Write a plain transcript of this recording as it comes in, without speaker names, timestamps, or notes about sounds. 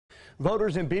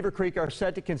Voters in Beavercreek are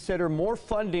set to consider more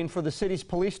funding for the city's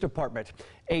police department.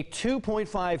 A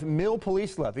 $2.5 million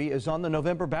police levy is on the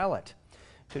November ballot.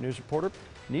 2 News reporter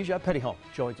Nisha Pettyhome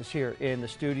joins us here in the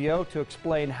studio to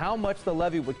explain how much the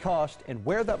levy would cost and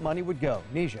where that money would go.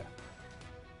 Nisha.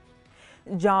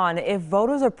 John, if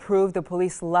voters approve the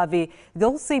police levy,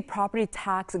 they'll see property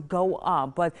tax go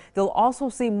up, but they'll also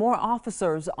see more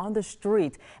officers on the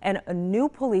street and a new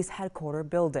police headquarters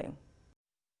building.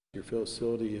 Your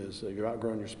facility is, you're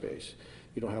outgrowing your space.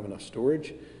 You don't have enough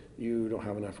storage, you don't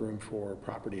have enough room for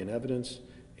property and evidence,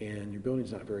 and your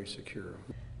building's not very secure.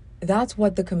 That's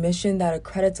what the commission that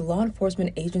accredits law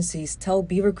enforcement agencies tell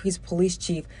Beavercreek's police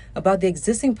chief about the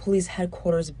existing police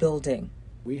headquarters building.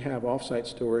 We have off-site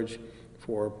storage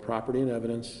for property and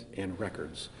evidence and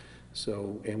records.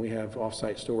 And we have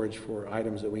off-site storage for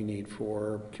items that we need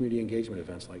for community engagement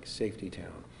events like Safety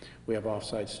Town. We have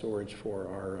off-site storage for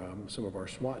some of our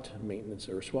SWAT maintenance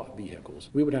or SWAT vehicles.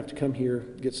 We would have to come here,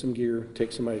 get some gear,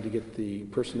 take somebody to get the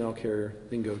personnel carrier,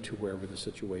 then go to wherever the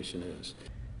situation is.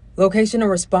 Location and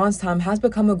response time has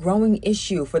become a growing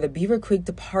issue for the Beavercreek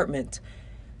department.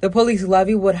 The police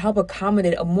levy would help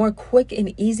accommodate a more quick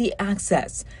and easy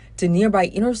access to nearby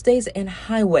interstates and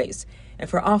highways. And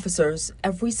for officers,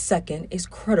 every second is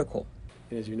critical.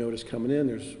 And as you notice coming in,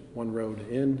 there's one road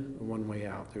in and one way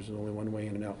out. There's only one way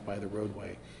in and out by the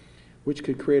roadway, which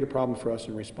could create a problem for us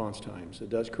in response times. It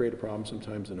does create a problem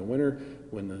sometimes in the winter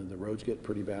when the roads get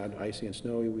pretty bad, icy and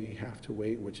snowy. We have to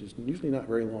wait, which is usually not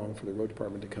very long, for the road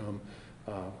department to come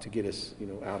to get us,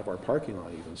 out of our parking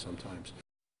lot even sometimes.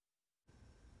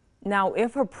 Now,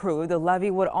 if approved, the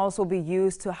levy would also be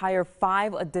used to hire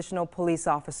 5 additional police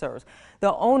officers.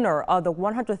 The owner of the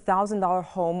 $100,000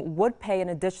 home would pay an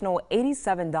additional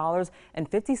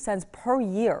 $87.50 per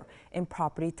year in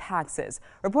property taxes.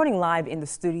 Reporting live in the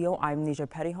studio, I'm Nisha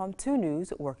Pettyhome, 2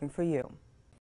 News, working for you.